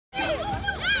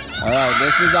All right,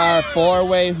 this is our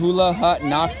 4-way Hula Hut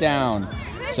Knockdown.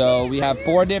 So we have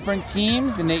 4 different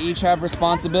teams and they each have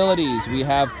responsibilities. We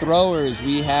have throwers,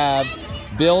 we have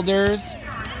builders,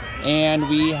 and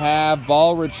we have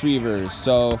ball retrievers.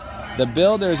 So the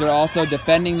builders are also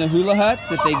defending the hula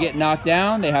huts. If they get knocked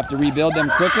down, they have to rebuild them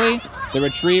quickly. The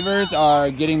retrievers are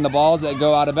getting the balls that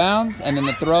go out of bounds, and then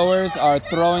the throwers are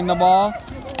throwing the ball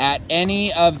at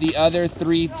any of the other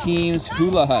 3 teams'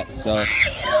 hula huts. So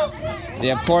they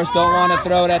of course don't want to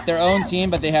throw it at their own team,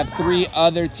 but they have 3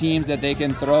 other teams that they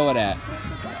can throw it at.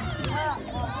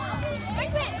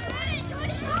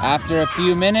 After a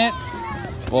few minutes,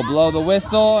 we'll blow the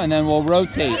whistle and then we'll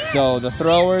rotate. So the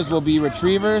throwers will be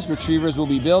retrievers, retrievers will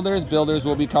be builders, builders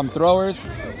will become throwers.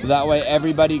 So that way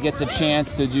everybody gets a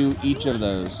chance to do each of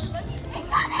those.